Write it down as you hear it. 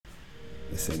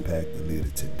Let's impact the leader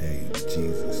today in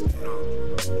Jesus' name.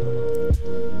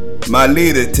 My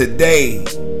leader, today,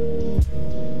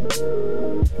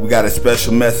 we got a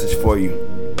special message for you.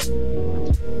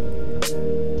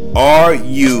 Are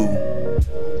you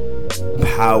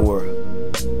power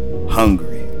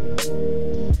hungry?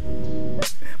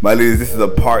 My leaders, this is a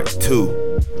part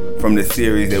 2 from the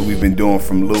series that we've been doing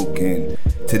from Luke. And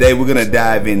today we're going to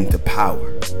dive into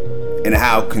power and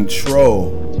how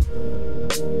control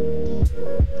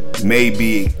may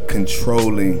be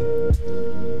controlling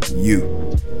you.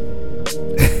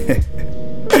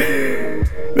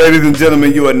 Ladies and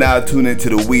gentlemen, you are now tuned into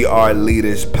the We Are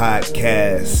Leaders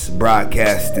podcast,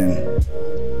 broadcasting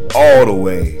all the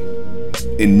way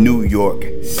in New York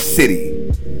City,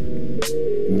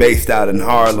 based out in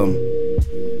Harlem.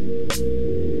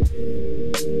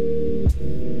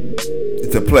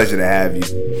 It's a pleasure to have you.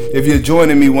 If you're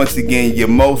joining me once again, you're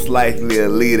most likely a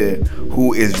leader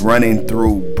who is running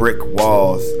through brick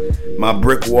walls. My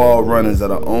brick wall runners are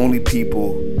the only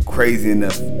people crazy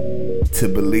enough to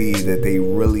believe that they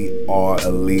really are a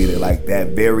leader. Like that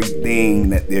very thing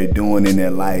that they're doing in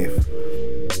their life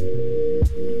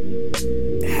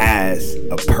has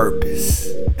a purpose.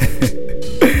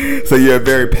 So you're a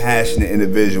very passionate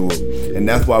individual. And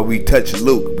that's why we touch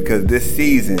Luke, because this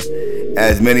season,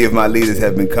 as many of my leaders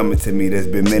have been coming to me, there's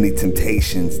been many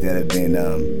temptations that have been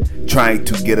trying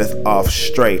to get us off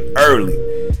straight early.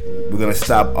 We're going to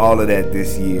stop all of that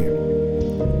this year.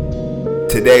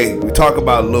 Today, we talk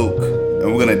about Luke,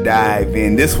 and we're going to dive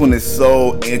in. This one is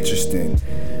so interesting.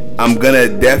 I'm going to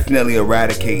definitely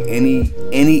eradicate any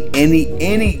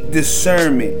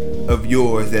discernment of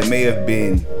yours that may have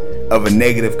been of a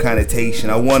negative connotation.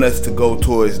 I want us to go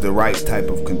towards the right type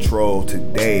of control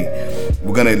today.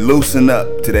 We're going to loosen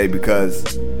up today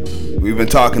because we've been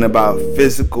talking about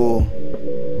physical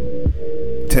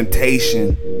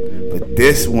temptation, but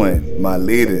this one, my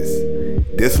leaders,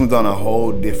 this one's on a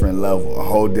whole different level, a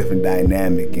whole different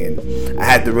dynamic, and I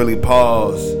had to really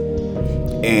pause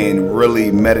and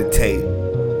really meditate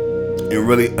and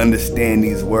really understand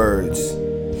these words.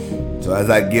 So as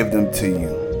I give them to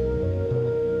you,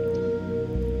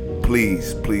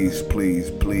 please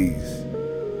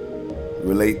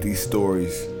relate these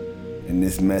stories and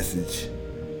this message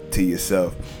to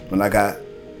yourself. And like I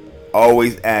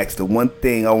always ask, the one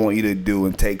thing I want you to do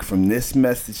and take from this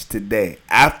message today,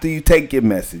 after you take your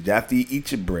message, after you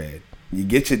eat your bread, you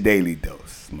get your daily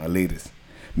dose, my leaders,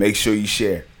 make sure you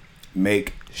share.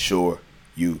 Make sure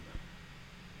you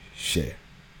share.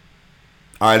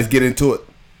 All right, let's get into it.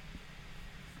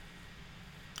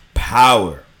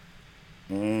 Power.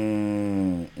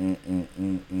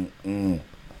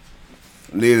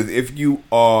 Leaders, if you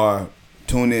are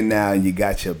tuning in now and you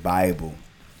got your Bible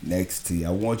next to you,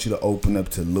 I want you to open up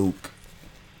to Luke.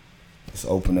 Let's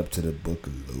open up to the book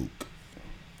of Luke.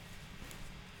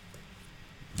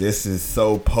 This is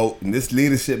so potent. This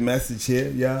leadership message here,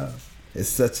 y'all, it's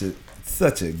such a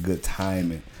good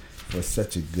timing for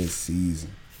such a good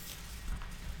season.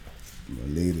 My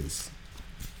leaders,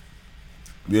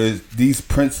 there's these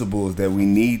principles that we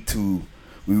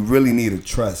really need to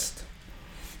trust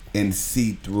and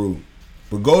see through.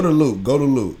 But go to Luke.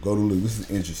 This is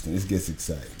interesting. This gets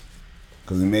exciting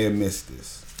because we may have missed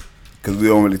this. Because we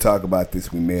don't really talk about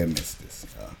this, we may have missed this.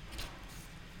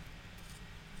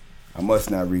 I must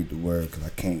not read the word because I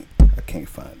can't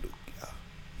find Luke, y'all.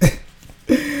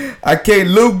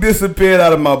 Luke disappeared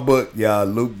out of my book, y'all.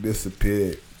 Luke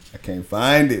disappeared. I can't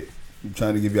find it. I'm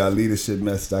trying to give y'all a leadership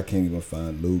message. I can't even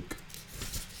find Luke.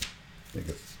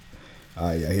 All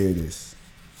right, y'all, here it is.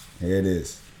 Here it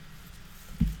is.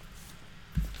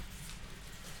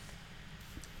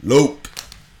 Luke.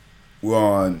 We're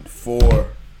on 4,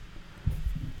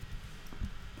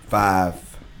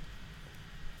 5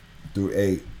 through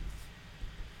 8.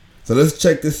 So let's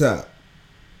check this out.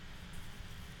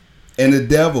 And the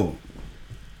devil,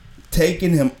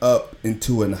 taking him up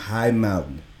into an high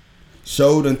mountain,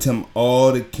 showed unto him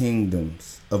all the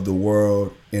kingdoms of the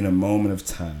world in a moment of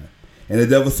time. And the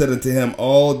devil said unto him,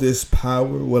 all this power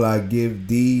will I give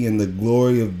thee, and the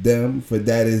glory of them, for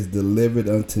that is delivered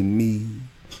unto me,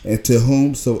 and to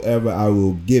whomsoever I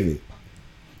will give it.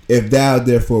 If thou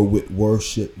therefore wilt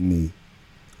worship me,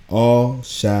 all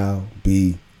shall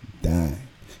be thine.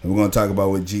 And we're going to talk about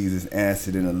what Jesus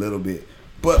answered in a little bit.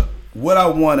 But what I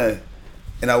want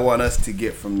us to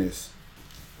get from this,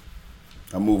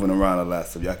 I'm moving around a lot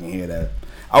so y'all can hear that.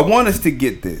 I want us to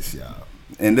get this, y'all.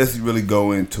 And let's really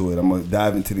go into it. I'm going to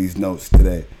dive into these notes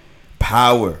today.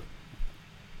 Power.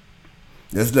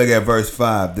 Let's look at verse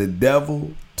 5. The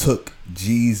devil took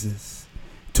Jesus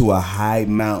to a high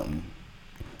mountain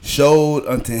showed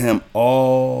unto him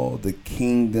all the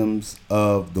kingdoms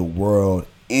of the world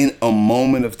in a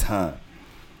moment of time.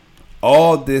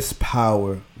 All this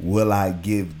power will I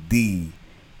give thee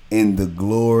in the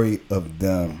glory of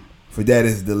them. For that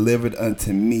is delivered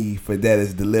unto me, for that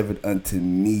is delivered unto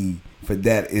me, for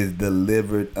that is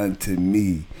delivered unto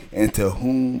me, and to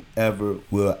whomever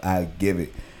will I give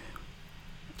it.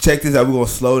 Check this out. We're going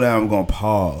to slow down. We're going to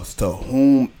pause. To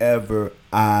whomever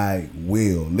I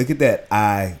will. Look at that.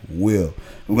 I will.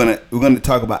 We're going to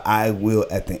talk about I will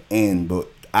at the end, but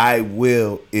I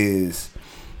will is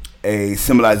a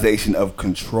symbolization of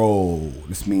control.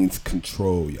 This means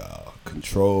control, y'all.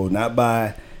 Control, not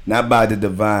by the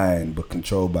divine, but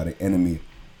controlled by the enemy.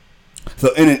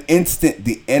 So in an instant,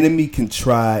 the enemy can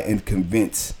try and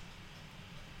convince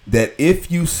that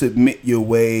if you submit your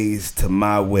ways to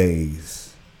my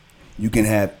ways, you can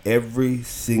have every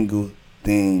single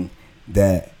thing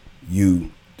that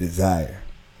you desire.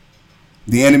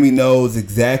 The enemy knows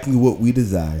exactly what we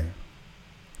desire.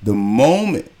 The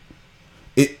moment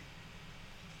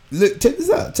check this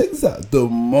out. The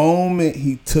moment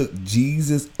he took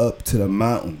Jesus up to the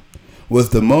mountain was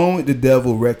the moment the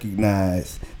devil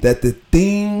recognized that the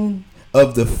thing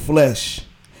of the flesh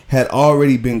had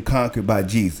already been conquered by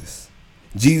Jesus.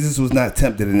 Jesus was not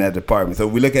tempted in that department. So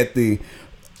we look at the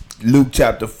Luke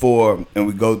chapter 4 and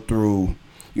we go through,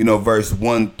 verse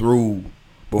 1 through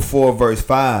before verse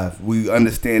 5, we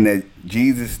understand that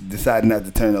Jesus decided not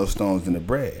to turn those stones into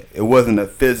bread. It wasn't a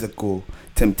physical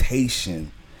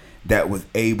temptation that was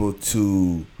able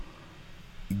to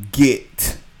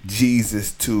get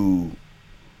Jesus to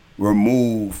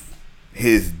remove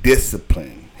his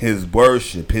discipline, his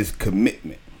worship, his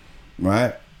commitment,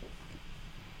 right?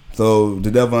 So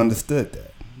the devil understood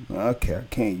that. Okay, I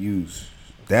can't use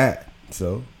that.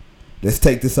 So let's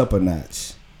take this up a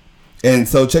notch. And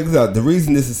so check this out. The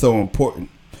reason this is so important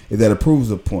is that it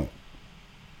proves a point.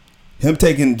 Him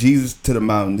taking Jesus to the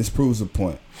mountain, this proves a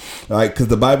point. All right, because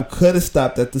the Bible could have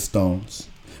stopped at the stones,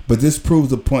 but this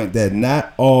proves a point that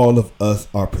not all of us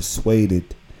are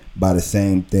persuaded by the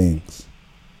same things.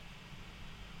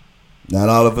 Not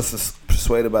all of us are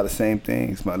persuaded by the same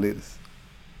things, my leaders.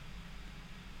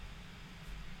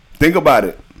 Think about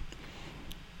it.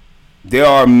 There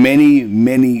are many,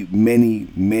 many, many,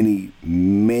 many,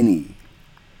 many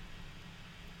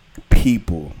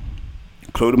people,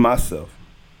 including myself,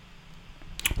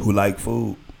 who like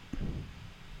food.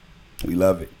 We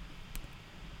love it.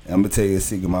 And I'm going to tell you a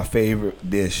secret. My favorite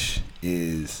dish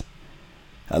is,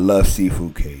 I love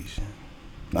seafood Cajun.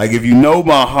 Like, if you know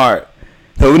my heart.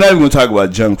 So we're not even going to talk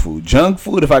about junk food. Junk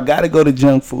food, if I got to go to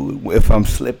junk food, if I'm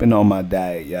slipping on my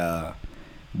diet, y'all,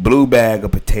 blue bag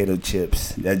of potato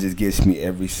chips. That just gets me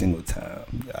every single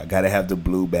time. I got to have the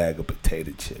blue bag of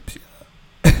potato chips, y'all.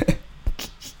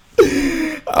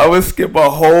 I would skip a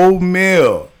whole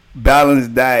meal.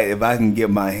 Balanced diet if I can get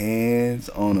my hands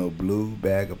on a blue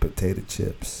bag of potato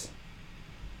chips.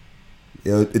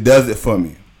 It does it for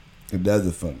me. It does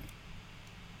it for me.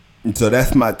 And so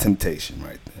that's my temptation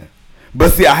right there.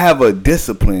 But see, I have a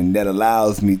discipline that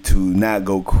allows me to not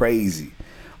go crazy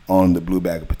on the blue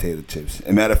bag of potato chips. As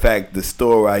a matter of fact, the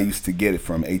store where I used to get it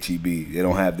from, H-E-B, they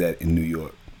don't have that in New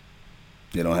York.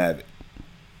 They don't have it.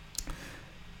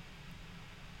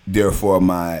 Therefore,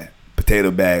 my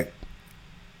potato bag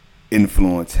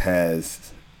influence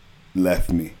has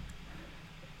left me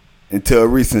until a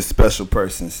recent special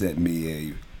person sent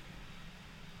me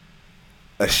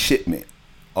a shipment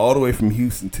all the way from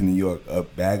Houston to New York, a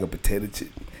bag of potato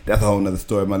chips. That's a whole nother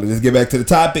story. Let's get back to the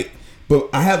topic. But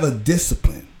I have a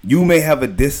discipline. You may have a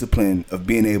discipline of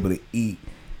being able to eat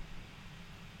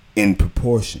in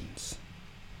proportions,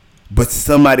 but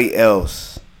somebody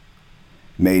else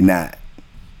may not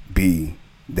be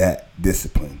that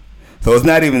disciplined. So it's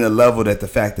not even the level that the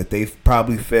fact that they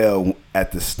probably fell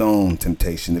at the stone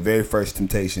temptation, the very first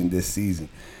temptation this season.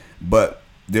 But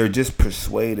they're just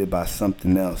persuaded by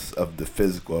something else of the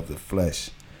physical, of the flesh.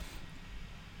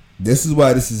 This is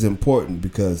why this is important,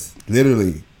 because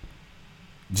literally,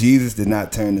 Jesus did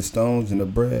not turn the stones into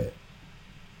bread.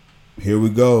 Here we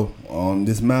go on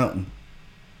this mountain.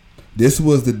 This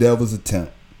was the devil's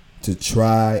attempt to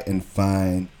try and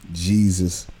find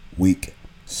Jesus' weak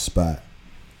spot.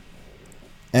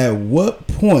 At what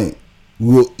point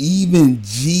will even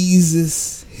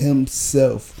Jesus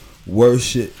himself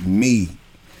worship me?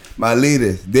 My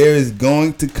leaders, there is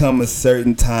going to come a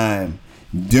certain time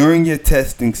during your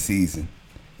testing season.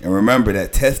 And remember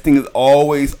that testing is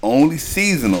always only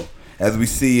seasonal, as we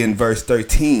see in verse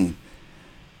 13.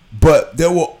 But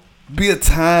there will be a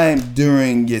time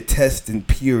during your testing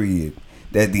period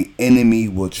that the enemy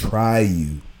will try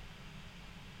you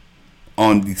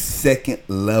on the second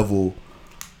level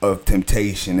of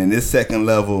temptation. And this second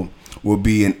level will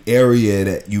be an area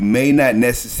that you may not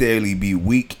necessarily be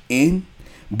weak in,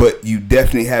 but you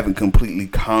definitely haven't completely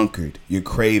conquered your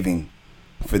craving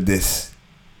for this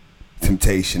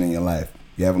temptation in your life.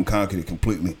 You haven't conquered it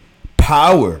completely.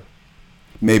 Power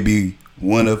may be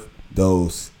one of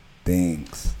those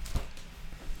things.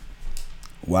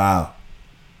 Wow.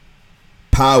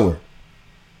 Power.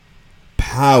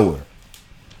 Power.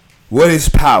 What is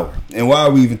power? And why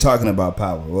are we even talking about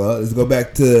power? Well, let's go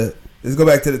back to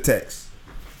the text.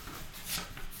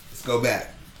 Let's go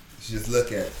back. Let's just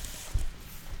look at it.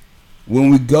 When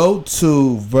we go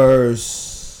to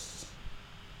verse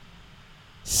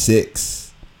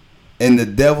 6, and the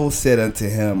devil said unto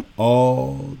him,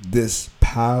 all this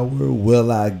power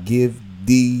will I give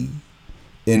thee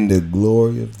in the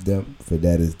glory of them, for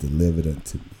that is delivered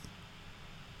unto me.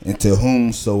 And to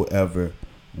whomsoever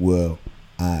will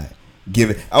I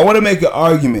give it. I want to make an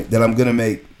argument that I'm going to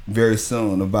make very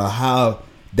soon about how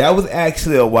that was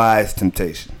actually a wise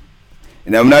temptation.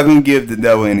 And I'm not going to give the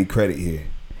devil any credit here.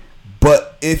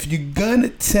 But if you're going to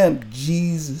tempt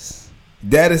Jesus,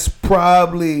 that is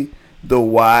probably the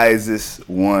wisest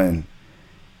one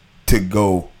to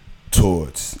go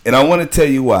towards. And I want to tell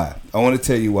you why. But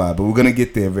we're going to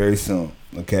get there very soon.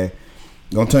 Okay?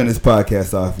 Don't turn this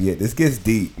podcast off yet. This gets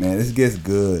deep, man. This gets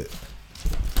good.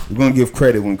 We're going to give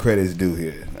credit when credit's due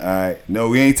here. All right? No,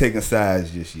 we ain't taking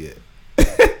sides just yet.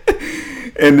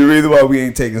 And the reason why we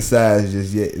ain't taking sides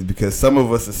just yet is because some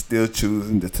of us are still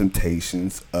choosing the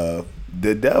temptations of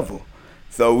the devil.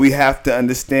 So we have to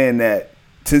understand that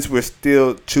since we're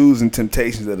still choosing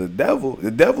temptations of the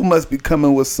devil must be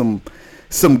coming with some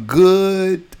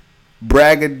good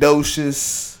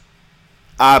braggadocious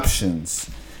options,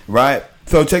 right?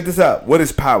 So check this out. What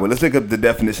is power? Let's look up the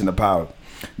definition of power.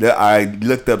 I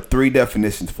looked up 3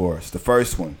 definitions for us. The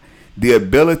first one, the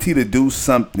ability to do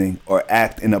something or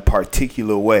act in a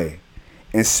particular way,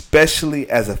 especially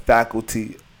as a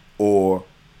faculty or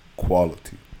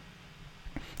quality.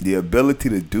 The ability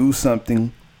to do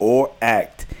something or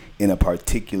act in a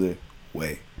particular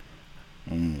way.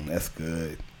 That's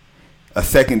good. A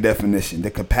second definition,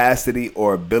 the capacity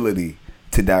or ability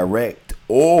to direct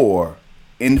or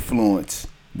influence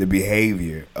the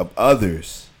behavior of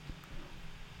others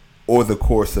or the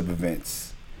course of events.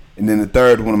 And then the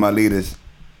third one of my leaders,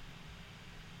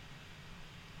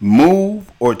 move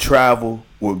or travel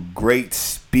with great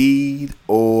speed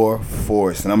or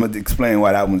force. And I'm going to explain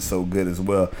why that one's so good as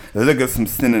well. Let's look at some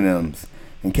synonyms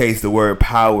in case the word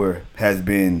power has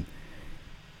been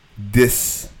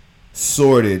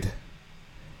distorted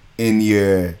in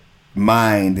your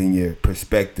mind and your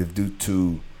perspective due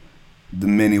to the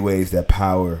many ways that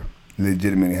power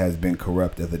legitimately has been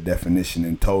corrupt as a definition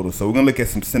in total. So we're going to look at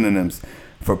some synonyms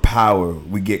for power.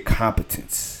 We get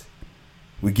competence.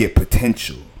 We get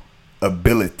potential,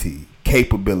 ability,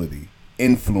 capability,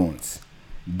 influence,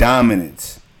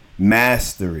 dominance,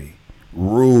 mastery,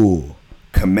 rule,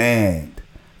 command,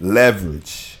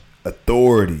 leverage,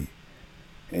 authority,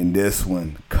 and this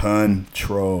one,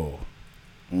 control.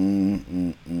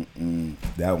 That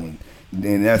one,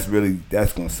 and that's going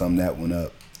to sum that one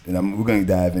up. And we're going to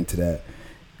dive into that.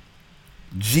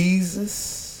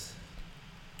 Jesus,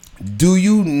 do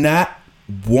you not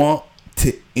want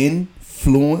to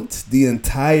influence the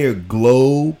entire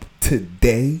globe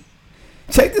today?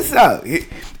 Check this out.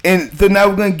 And so now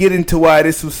we're going to get into why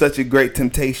this was such a great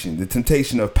temptation, the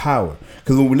temptation of power.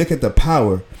 Because when we look at the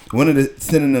power, one of the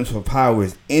synonyms for power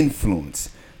is influence.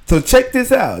 So check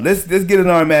this out. Let's get in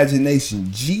our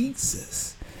imagination.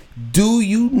 Jesus, do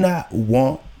you not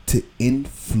want to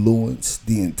influence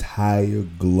the entire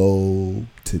globe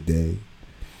today?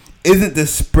 Isn't the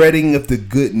spreading of the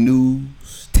good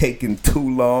news taking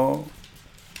too long?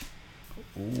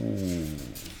 Ooh.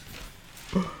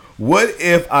 What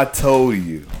if I told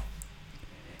you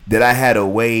that I had a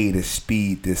way to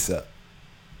speed this up?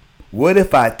 What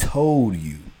if I told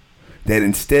you that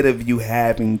instead of you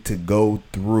having to go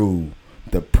through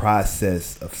the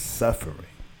process of suffering,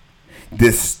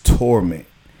 this torment,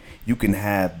 you can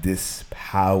have this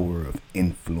power of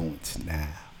influence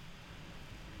now?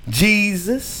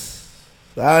 Jesus,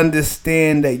 I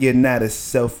understand that you're not a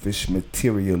selfish,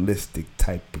 materialistic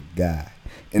type of guy.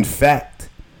 In fact,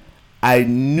 I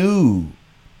knew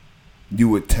you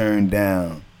would turn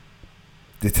down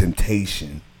the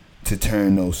temptation to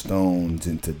turn those stones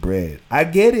into bread. I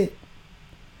get it.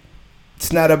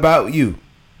 It's not about you.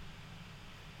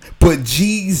 But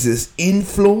Jesus'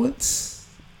 influence,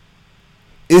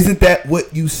 isn't that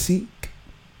what you seek?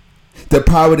 The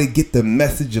power to get the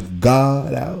message of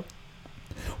God out?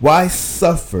 Why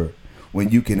suffer when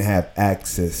you can have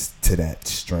access to that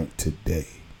strength today?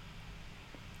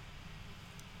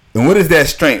 And what is that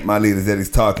strength, my leaders, that he's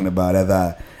talking about as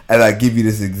I give you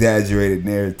this exaggerated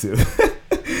narrative?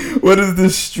 What is the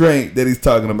strength that he's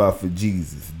talking about for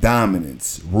Jesus?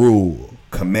 Dominance, rule,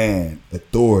 command,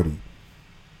 authority.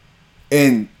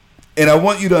 And I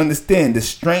want you to understand the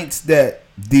strengths that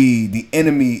the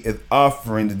enemy is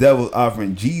offering, the devil is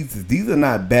offering Jesus. These are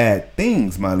not bad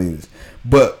things, my leaders.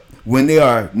 But when they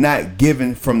are not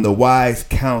given from the wise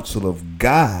counsel of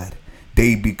God,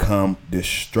 they become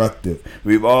destructive.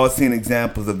 We've all seen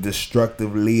examples of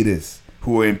destructive leaders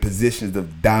who are in positions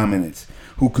of dominance,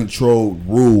 who control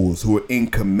rules, who are in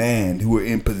command, who are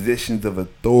in positions of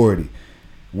authority.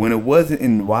 When it wasn't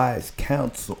in wise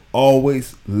counsel,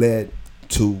 always led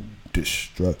to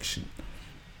destruction.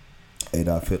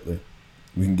 Adolf Hitler.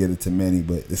 We can get into many,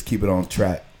 but let's keep it on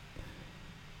track.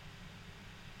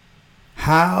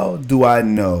 How do I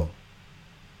know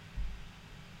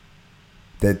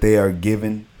that they are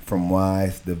given from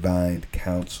wise divine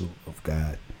counsel of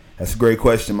God? That's a great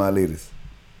question, my leaders.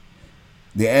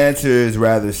 The answer is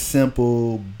rather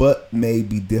simple, but may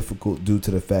be difficult due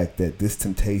to the fact that this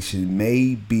temptation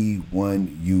may be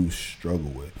one you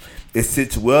struggle with. It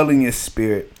sits well in your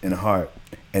spirit and heart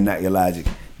and not your logic.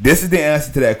 This is the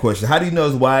answer to that question. How do you know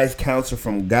it's wise counsel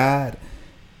from God?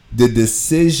 The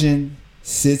decision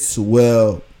sits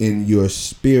well in your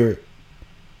spirit,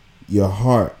 your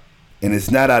heart, and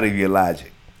it's not out of your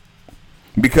logic.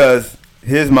 Because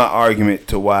here's my argument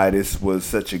to why this was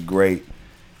such a great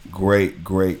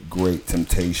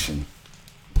temptation.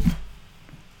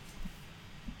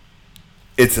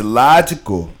 It's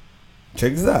logical.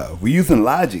 Check this out. We're using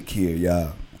logic here,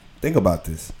 y'all. Think about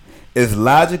this. It's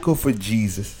logical for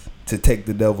Jesus to take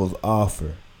the devil's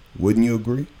offer. Wouldn't you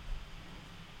agree?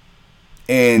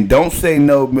 And don't say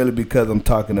no merely because I'm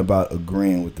talking about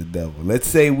agreeing with the devil. Let's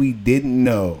say we didn't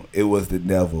know it was the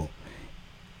devil,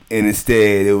 and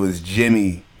instead it was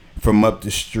Jimmy from up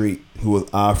the street who was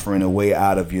offering a way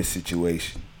out of your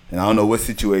situation. And I don't know what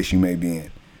situation you may be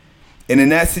in. And in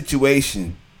that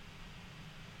situation,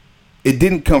 it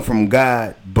didn't come from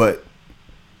God, but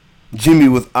Jimmy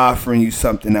was offering you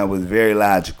something that was very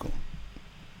logical.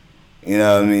 You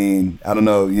know what I mean? I don't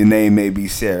know. Your name may be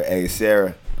Sarah. Hey,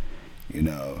 Sarah. You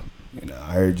know. I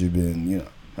heard you've been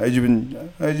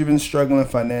struggling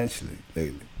financially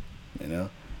lately. You know.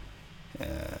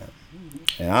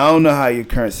 And I don't know how your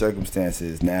current circumstance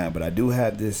is now, but I do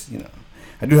have this.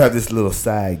 I do have this little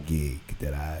side gig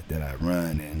that I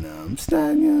run, and it's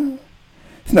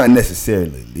not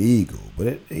necessarily legal, but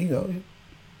it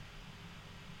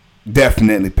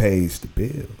definitely pays the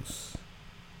bills.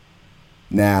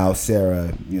 Now,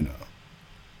 Sarah,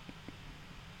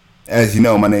 as you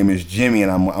know, my name is Jimmy,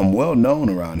 and I'm well known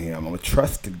around here. I'm a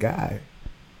trusted guy.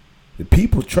 The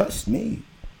people trust me.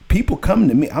 People come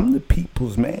to me. I'm the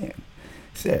people's man.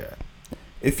 Sarah,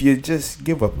 if you just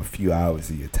give up a few hours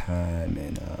of your time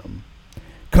and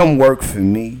come work for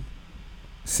me,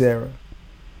 Sarah,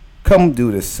 come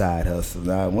do this side hustle.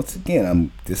 Now, once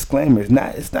again, disclaimer: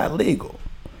 it's not legal.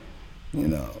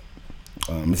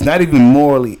 It's not even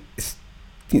morally.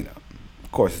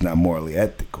 Of course, it's not morally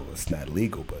ethical. It's not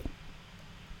legal, but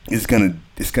it's gonna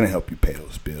help you pay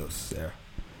those bills, Sarah.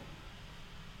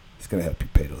 It's gonna help you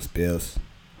pay those bills.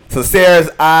 So Sarah's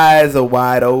eyes are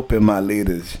wide open, my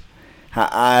leaders. Her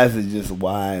eyes are just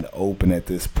wide open at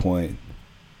this point.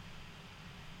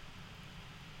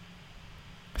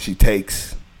 She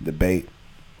takes the bait.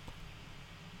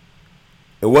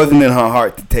 It wasn't in her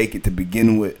heart to take it to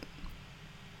begin with.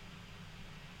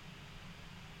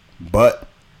 But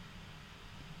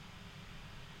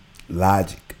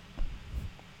logic.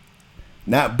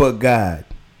 Not but God,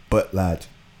 but logic.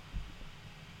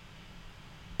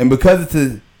 And because it's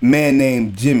a man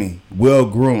named Jimmy,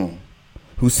 well-groomed,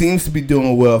 who seems to be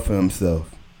doing well for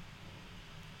himself,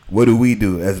 what do we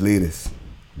do as leaders?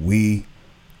 We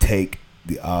take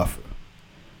the offer.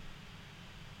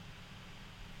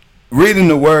 Reading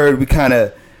the word,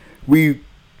 we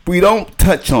don't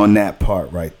touch on that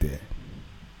part right there.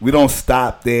 We don't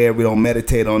stop there. We don't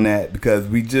meditate on that because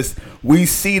we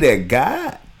see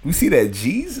that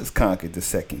Jesus conquered the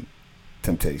second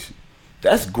temptation.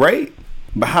 That's great.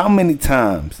 But how many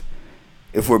times,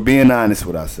 if we're being honest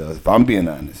with ourselves, if I'm being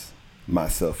honest,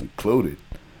 myself included,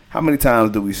 how many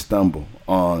times do we stumble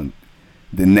on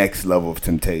the next level of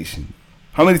temptation?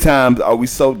 How many times are we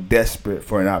so desperate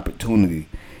for an opportunity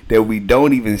that we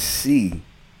don't even see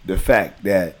the fact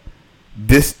that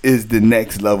this is the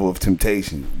next level of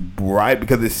temptation, right?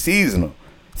 Because it's seasonal.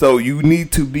 So you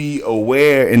need to be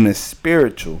aware in the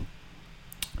spiritual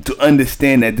to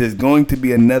understand that there's going to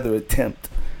be another attempt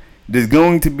There's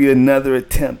going to be another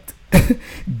attempt.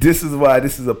 This is why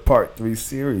this is a part 3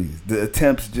 series. The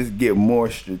attempts just get more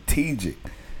strategic.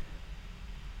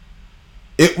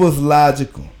 It was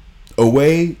logical. A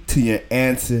way to your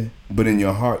answer, but in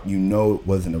your heart you know it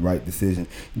wasn't the right decision.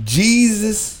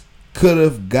 Jesus could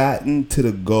have gotten to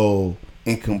the goal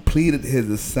and completed his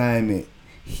assignment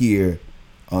here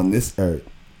on this earth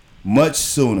much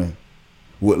sooner,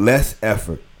 with less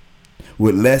effort,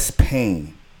 with less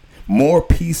pain, more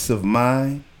peace of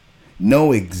mind,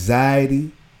 no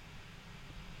anxiety.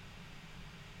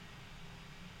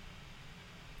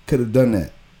 Could have done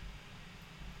that.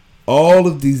 All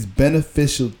of these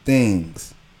beneficial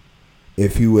things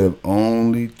if he would have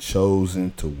only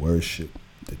chosen to worship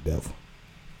the devil.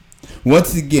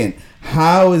 Once again,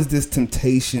 how is this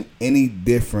temptation any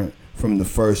different from the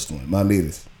first one, my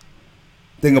leaders?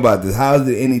 Think about this. How is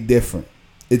it any different?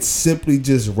 It's simply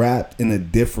just wrapped in a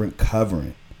different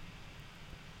covering.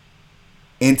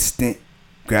 Instant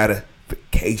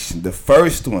gratification. The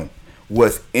first one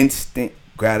was instant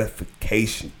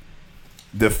gratification.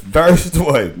 The first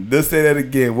one, let's say that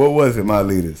again. What was it, my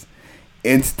leaders?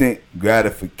 Instant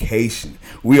gratification.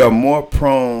 We are more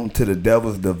prone to the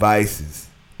devil's devices,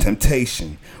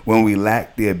 temptation, when we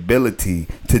lack the ability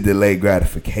to delay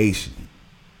gratification.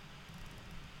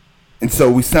 And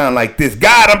so we sound like this: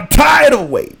 God, I'm tired of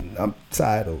waiting. I'm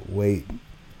tired of waiting.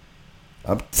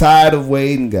 I'm tired of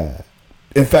waiting, God.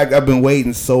 In fact, I've been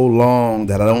waiting so long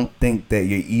that I don't think that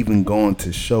you're even going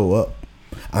to show up.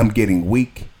 I'm getting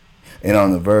weak and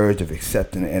on the verge of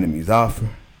accepting the enemy's offer.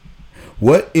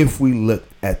 What if we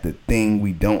looked at the thing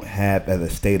we don't have as a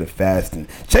state of fasting?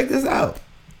 Check this out.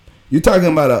 You're talking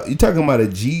about a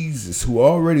Jesus who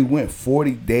already went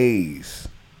 40 days,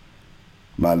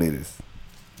 my leaders.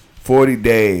 40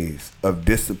 days of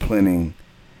disciplining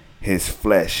his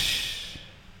flesh,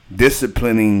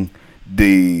 disciplining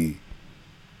the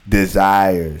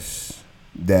desires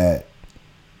that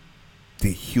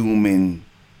the human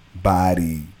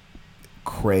body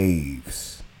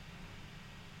craves.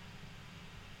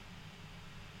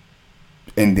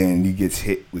 And then he gets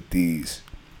hit with these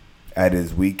at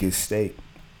his weakest state.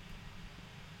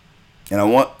 And I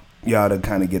want y'all to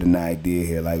kind of get an idea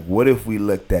here. Like, what if we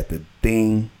looked at the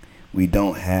thing we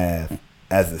don't have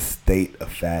as a state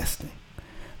of fasting?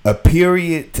 A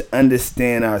period to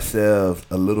understand ourselves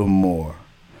a little more.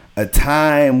 A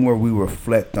time where we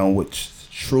reflect on what's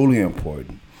truly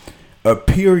important. A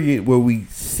period where we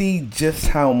see just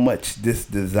how much this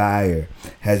desire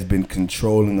has been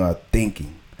controlling our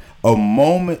thinking. A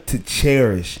moment to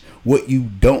cherish what you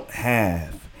don't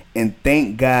have and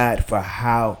thank God for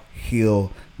how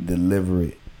he'll deliver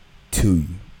it to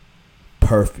you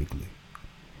perfectly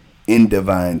in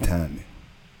divine timing.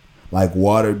 Like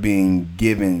water being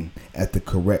given at the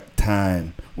correct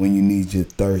time when you need your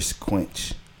thirst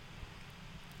quenched.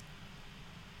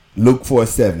 Luke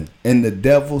 4:7. And the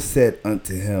devil said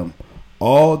unto him,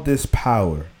 all this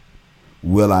power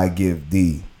will I give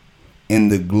thee, in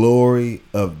the glory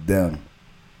of them.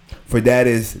 For that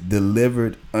is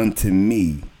delivered unto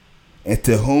me, and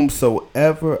to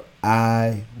whomsoever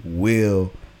I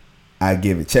will, I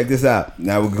give it. Check this out.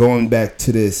 Now we're going back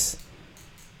to this.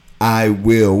 I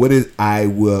will. What is I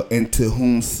will? And to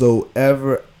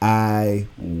whomsoever I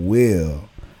will,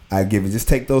 I give it. Just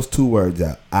take those two words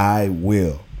out. I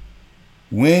will.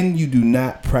 When you do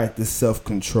not practice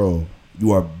self-control,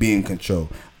 you are being controlled.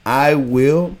 I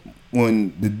will.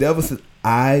 When the devil says,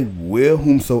 I will,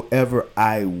 whomsoever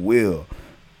I will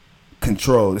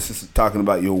control. This is talking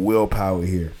about your willpower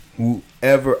here.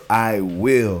 Whoever I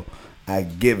will, I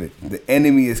give it. The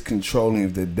enemy is controlling.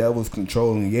 If the devil's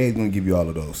controlling, yeah, he's going to give you all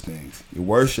of those things. You're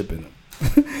worshiping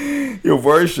him. You're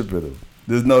worshiping him.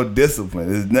 There's no discipline.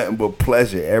 There's nothing but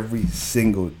pleasure every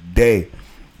single day.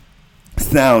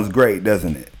 Sounds great,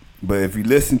 doesn't it? But if you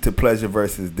listen to pleasure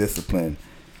versus discipline,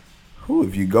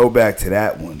 if you go back to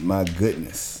that one, my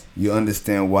goodness, you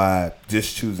understand why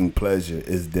just choosing pleasure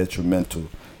is detrimental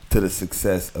to the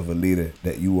success of a leader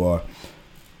that you are.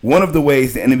 One of the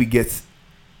ways the enemy gets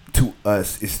to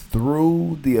us is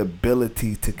through the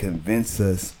ability to convince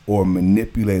us or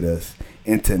manipulate us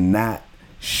into not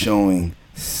showing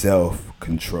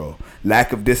self-control.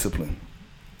 Lack of discipline.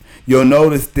 You'll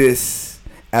notice this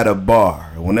at a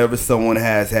bar. Whenever someone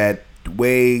has had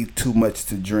way too much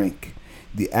to drink,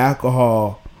 the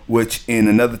alcohol, which in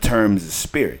another term is a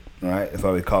spirit, right? That's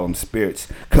why we call them spirits,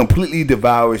 completely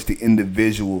devours the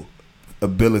individual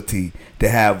ability to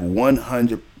have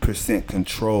 100%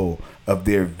 control of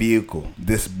their vehicle,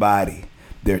 this body,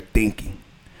 their thinking.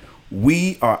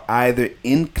 We are either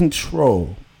in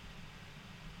control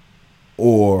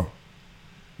or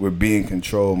we're being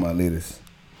controlled, my leaders.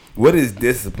 What is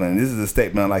discipline? This is a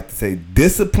statement I like to say.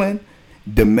 Discipline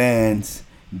demands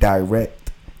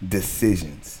direct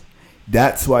decisions.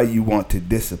 That's why you want to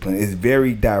discipline. It's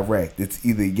very direct. It's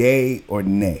either yay or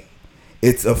nay.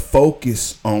 It's a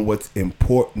focus on what's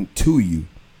important to you.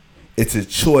 It's a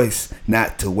choice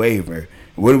not to waver.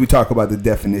 What did we talk about? The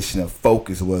definition of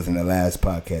focus was in the last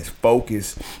podcast.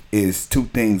 Focus is two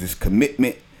things. It's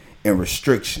commitment and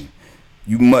restriction.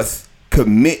 You must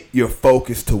commit your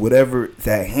focus to whatever is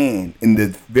at hand. And the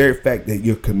very fact that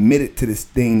you're committed to this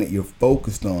thing that you're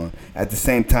focused on, at the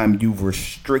same time you've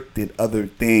restricted other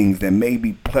things that may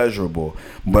be pleasurable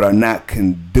but are not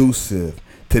conducive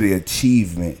to the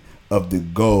achievement of the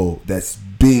goal that's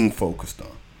being focused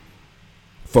on.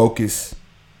 Focus,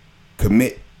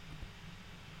 commit,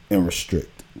 and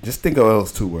restrict. Just think of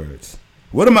those two words.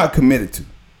 What am I committed to?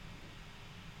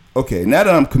 Okay, now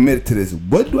that I'm committed to this,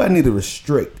 what do I need to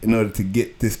restrict in order to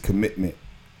get this commitment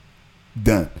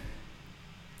done?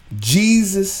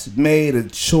 Jesus made a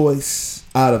choice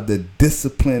out of the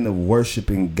discipline of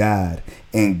worshiping God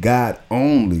and God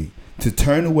only to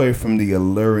turn away from the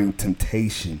alluring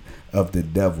temptation of the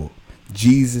devil.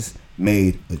 Jesus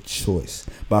made a choice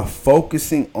by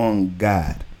focusing on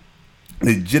God.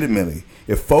 Legitimately,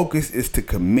 if focus is to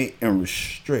commit and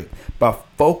restrict, by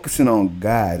focusing on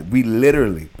God, we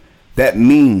literally, that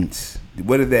means,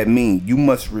 what does that mean? You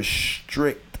must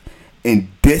restrict and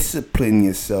discipline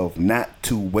yourself not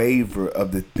to waver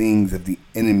of the things of the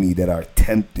enemy that are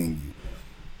tempting you.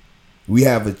 We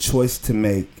have a choice to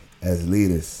make as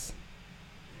leaders.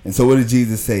 And so what did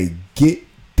Jesus say? Get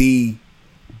thee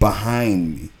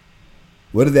behind me.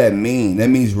 What does that mean? That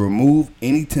means remove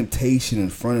any temptation in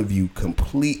front of you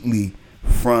completely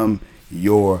from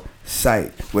your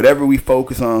sight. Whatever we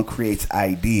focus on creates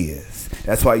ideas.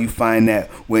 That's why you find that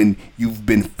when you've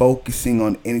been focusing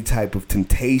on any type of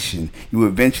temptation, you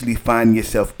eventually find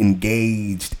yourself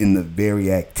engaged in the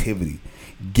very activity.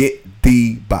 Get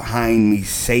thee behind me,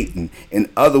 Satan.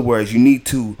 In other words, you need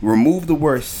to remove the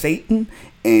word Satan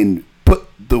and put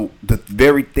the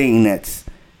very thing that's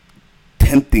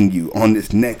tempting you on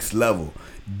this next level.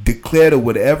 Declare to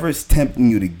whatever is tempting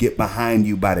you to get behind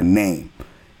you by the name.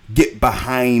 Get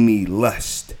behind me,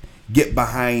 lust. Get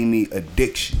behind me,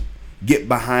 addiction. Get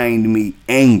behind me,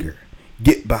 anger.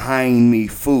 Get behind me,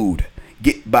 food.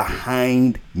 Get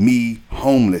behind me,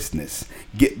 homelessness.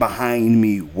 Get behind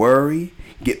me, worry.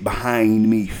 Get behind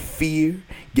me, fear.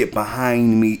 Get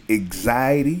behind me,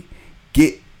 anxiety.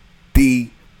 Get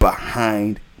thee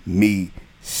behind me,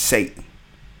 Satan.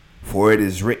 For it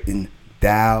is written,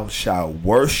 thou shalt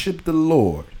worship the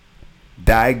Lord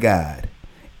thy God,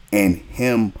 and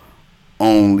him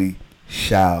only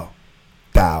shalt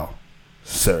thou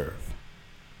serve.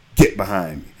 Get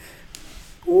behind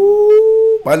me.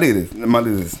 Ooh, my leaders.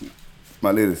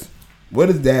 What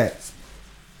is that?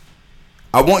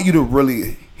 I want you to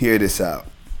really hear this out.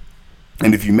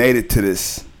 And if you made it to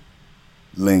this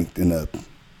length in the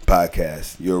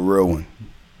podcast, you're a real one.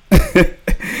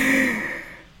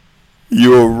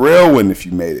 You're a real one if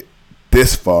you made it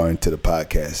this far into the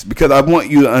podcast. Because I want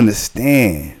you to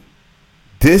understand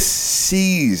this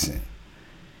season.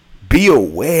 Be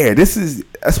aware.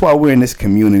 That's why we're in this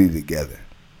community together.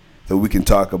 So we can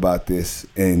talk about this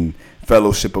and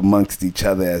fellowship amongst each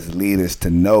other as leaders to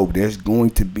know there's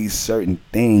going to be certain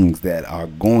things that are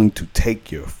going to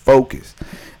take your focus.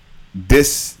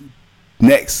 This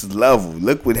next level.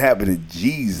 Look what happened to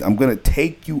Jesus. I'm going to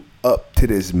take you up to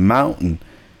this mountain.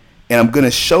 And I'm going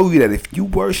to show you that if you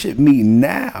worship me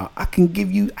now, I can give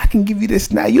you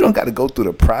this now. You don't got to go through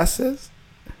the process.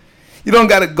 You don't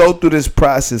got to go through this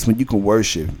process when you can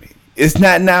worship me. It's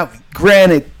not now.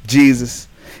 Granted, Jesus,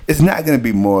 it's not going to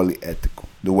be morally ethical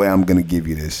the way I'm going to give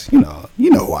you this. You know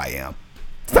who I am.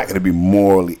 It's not going to be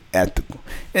morally ethical.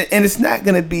 And it's not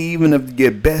going to be even of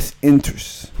your best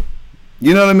interests.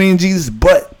 You know what I mean, Jesus?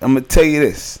 But I'm going to tell you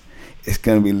this. It's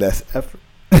going to be less effort.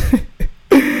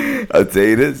 I'll tell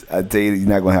you this. You're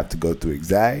not going to have to go through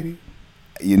anxiety.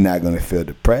 You're not going to feel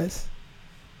depressed.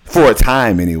 For a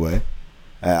time, anyway.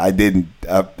 I didn't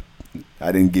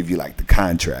give you like the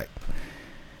contract.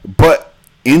 But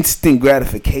instant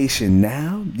gratification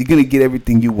now, you're going to get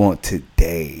everything you want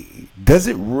today. Does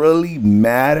it really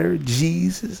matter,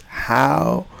 Jesus,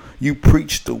 how you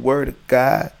preach the word of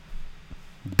God?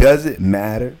 Does it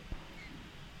matter?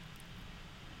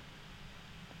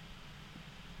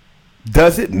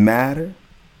 Does it matter?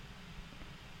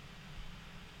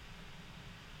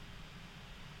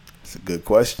 It's a good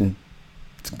question.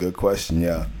 It's a good question,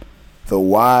 yeah. So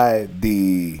why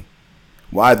the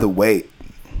wait?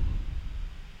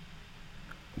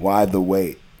 Why the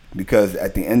wait? Because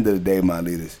at the end of the day, my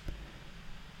leaders,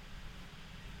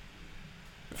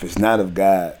 if it's not of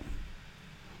God,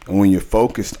 and when you're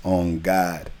focused on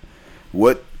God,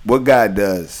 what God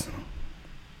does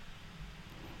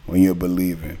when you're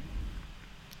believing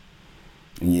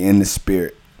and you're in the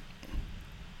Spirit,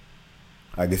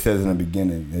 like it says in the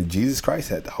beginning, that Jesus Christ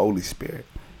had the Holy Spirit.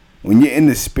 When you're in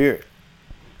the Spirit,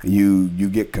 you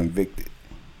get convicted.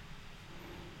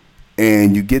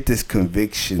 And you get this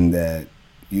conviction that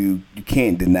you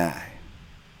can't deny.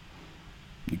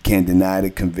 You can't deny the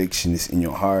conviction that's in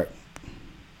your heart.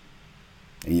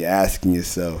 And you're asking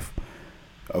yourself,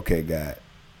 okay, God,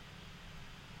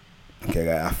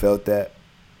 I felt that.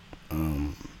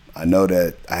 I know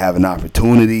that I have an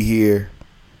opportunity here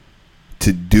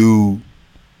to do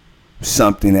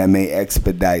something that may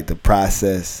expedite the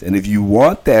process. And if you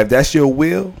want that, if that's your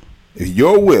will,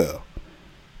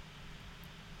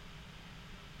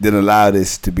 then allow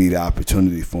this to be the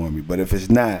opportunity for me. But if it's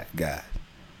not, God,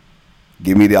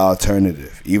 give me the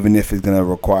alternative, even if it's going to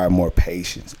require more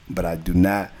patience. But I do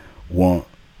not want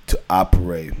to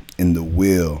operate in the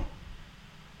will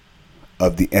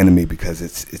of the enemy because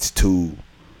it's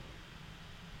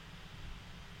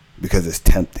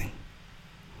tempting.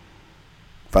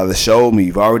 Father,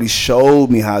 you've already showed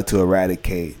me how to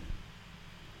eradicate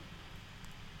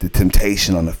the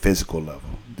temptation on a physical level,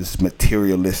 this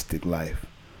materialistic life.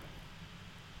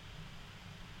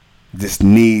 This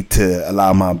need to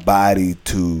allow my body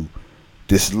to,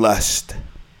 this lust.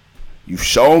 You've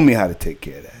shown me how to take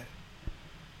care of that.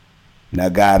 Now,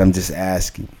 God, I'm just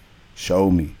asking, show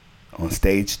me on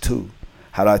stage 2,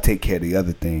 how do I take care of the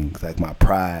other things, like my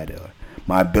pride or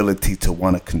my ability to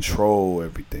want to control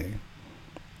everything.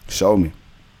 Show me.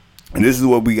 And this is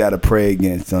what we got to pray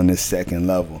against on this second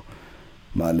level,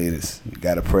 my leaders. You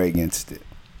got to pray against it.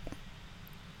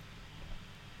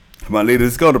 My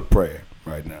leaders, go to prayer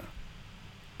right now.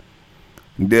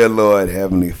 Dear Lord,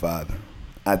 Heavenly Father,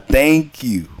 I thank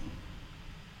you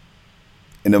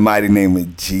in the mighty name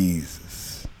of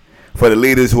Jesus for the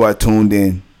leaders who are tuned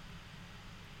in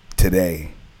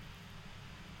today.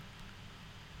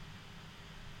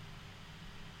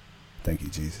 Thank you,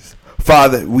 Jesus.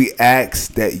 Father, we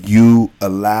ask that you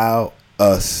allow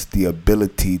us the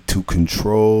ability to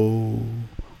control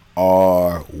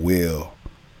our will.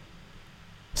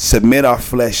 Submit our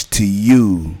flesh to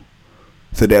you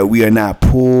so that we are not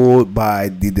pulled by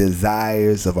the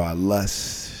desires of our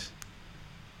lusts.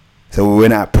 So we're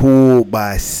not pulled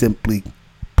by simply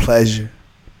pleasure.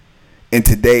 And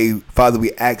today, Father,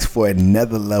 we ask for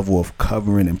another level of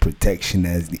covering and protection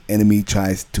as the enemy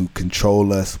tries to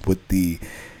control us with the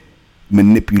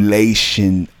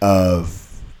manipulation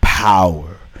of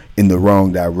power in the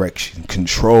wrong direction,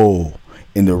 control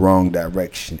in the wrong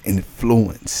direction,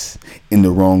 influence in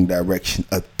the wrong direction,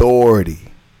 authority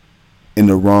in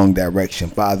the wrong direction.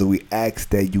 Father, we ask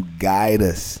that you guide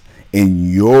us in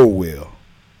your will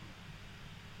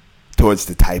towards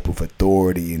the type of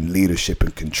authority and leadership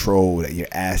and control that you're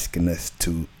asking us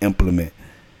to implement.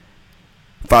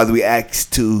 Father, we ask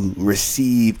to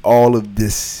receive all of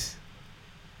this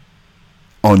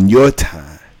on your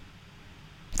time.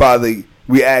 Father,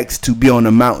 we ask to be on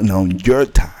the mountain on your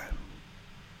time.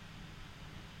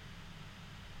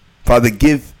 Father,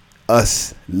 give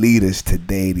us leaders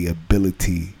today the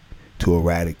ability to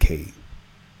eradicate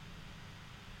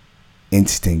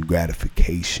instant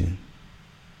gratification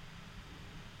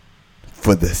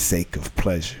for the sake of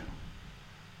pleasure.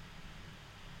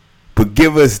 But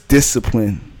give us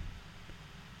discipline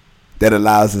that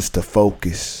allows us to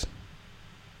focus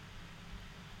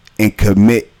and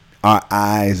commit our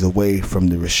eyes away from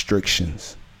the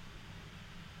restrictions,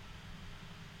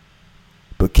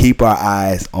 but keep our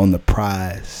eyes on the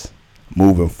prize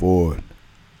moving forward.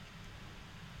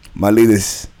 My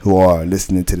leaders who are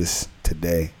listening to this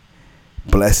today,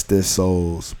 bless their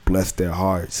souls, bless their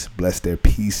hearts, bless their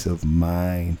peace of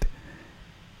mind.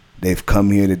 They've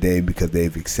come here today because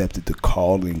they've accepted the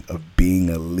calling of being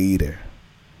a leader,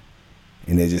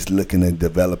 and they're just looking at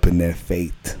developing their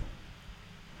faith.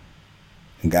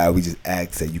 And God, we just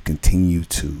ask that you continue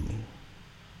to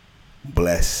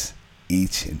bless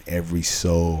each and every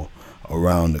soul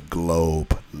around the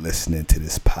globe listening to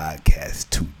this podcast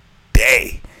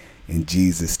today. In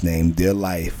Jesus' name, their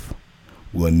life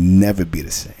will never be the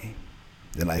same.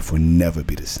 Their life will never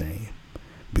be the same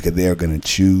because they are going to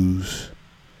choose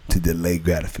to delay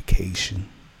gratification,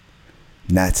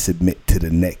 not submit to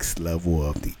the next level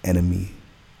of the enemy.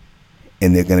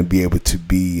 And they're going to be able to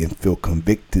be and feel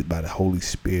convicted by the Holy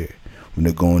Spirit when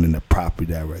they're going in the proper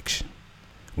direction,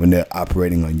 when they're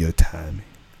operating on your timing.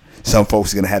 Some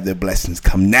folks are going to have their blessings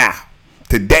come now,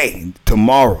 today,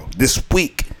 tomorrow, this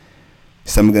week.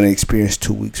 Some are going to experience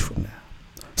 2 weeks from now.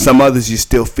 Some others you're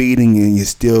still feeding and you're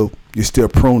still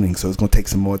pruning, so it's going to take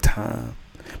some more time.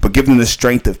 But give them the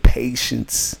strength of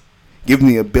patience. Give them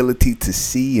the ability to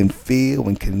see and feel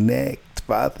and connect,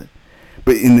 Father.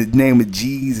 But in the name of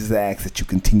Jesus, I ask that you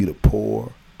continue to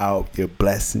pour out your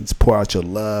blessings, pour out your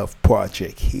love, pour out your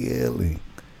healing.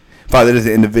 Father, there's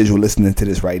an individual listening to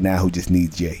this right now who just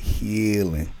needs your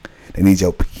healing. They need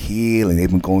your healing. They've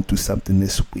been going through something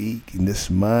this week and this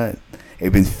month.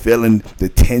 They've been feeling the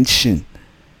tension.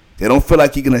 They don't feel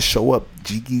like you're going to show up.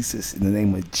 Jesus, in the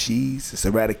name of Jesus,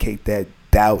 eradicate that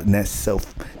doubt and that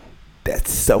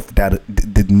self-doubt.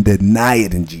 Deny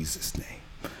it in Jesus' name.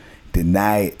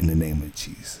 Deny it in the name of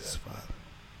Jesus, Father.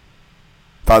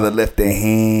 Father, lift their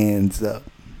hands up.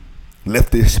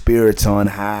 Lift their spirits on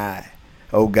high,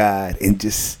 oh God, and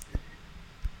just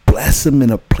bless them in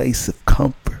a place of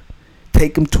comfort.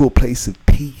 Take them to a place of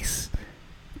peace.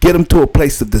 Get them to a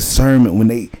place of discernment when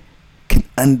they can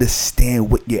understand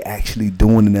what you're actually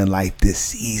doing in their life this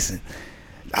season.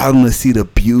 I want to see the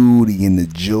beauty and the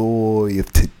joy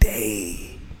of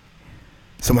today.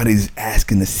 Somebody's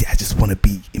asking to see, I just want to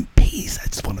be in peace. I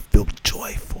just want to feel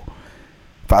joyful.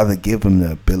 Father, give them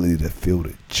the ability to feel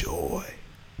the joy.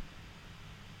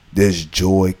 There's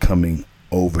joy coming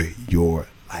over your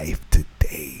life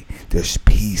today. There's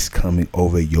peace coming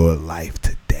over your life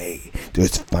today.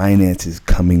 There's finances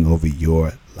coming over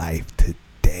your life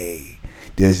today.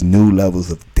 There's new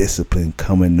levels of discipline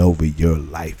coming over your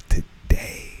life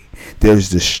today. There's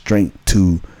the strength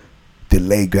to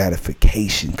delay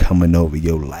gratification coming over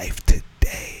your life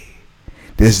today.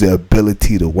 There's the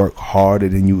ability to work harder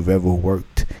than you've ever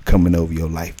worked coming over your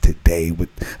life today, with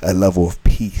a level of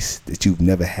peace that you've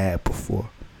never had before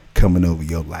coming over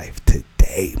your life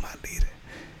today, my leader.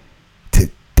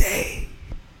 Today.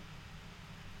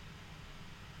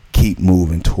 Keep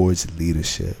moving towards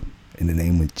leadership in the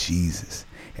name of Jesus.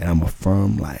 And I'm a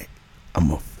firm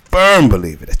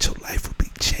believer that your life will be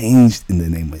changed in the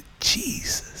name of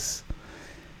Jesus.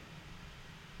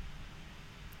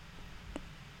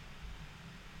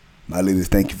 My leaders,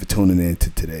 thank you for tuning in to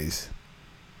today's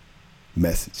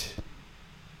message.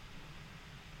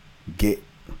 Get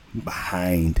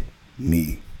behind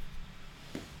me.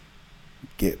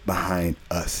 Get behind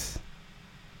us.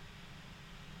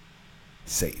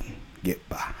 Satan, get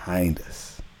behind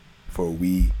us, for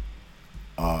we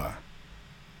are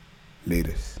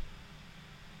leaders.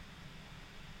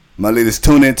 My leaders,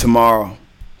 tune in tomorrow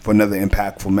for another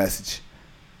impactful message.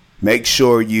 Make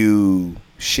sure you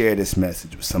share this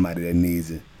message with somebody that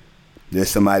needs it. There's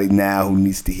somebody now who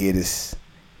needs to hear this.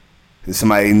 There's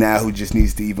somebody now who just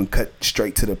needs to even cut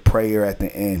straight to the prayer at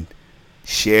the end.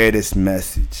 Share this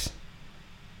message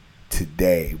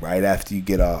today, right after you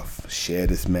get off. Share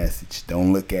this message.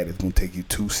 Don't look at it. It's going to take you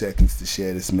 2 seconds to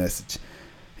share this message.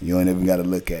 You ain't even got to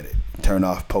look at it. Turn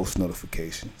off post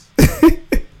notifications.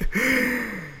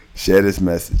 Share this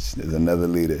message. There's another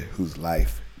leader whose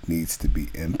life needs to be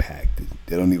impacted.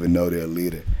 They don't even know they're a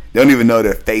leader. They don't even know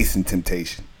they're facing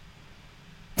temptation.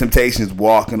 Temptation is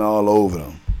walking all over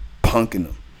them, punking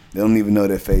them. They don't even know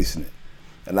they're facing it.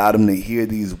 Allow them to hear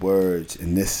these words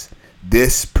and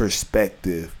this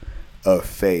perspective of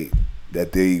faith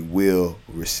that they will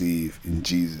receive in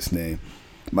Jesus' name.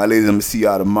 My ladies, I'm going to see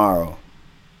y'all tomorrow.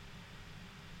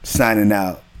 Signing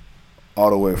out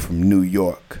all the way from New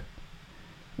York.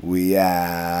 We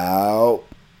out.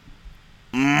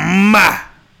 Mwah!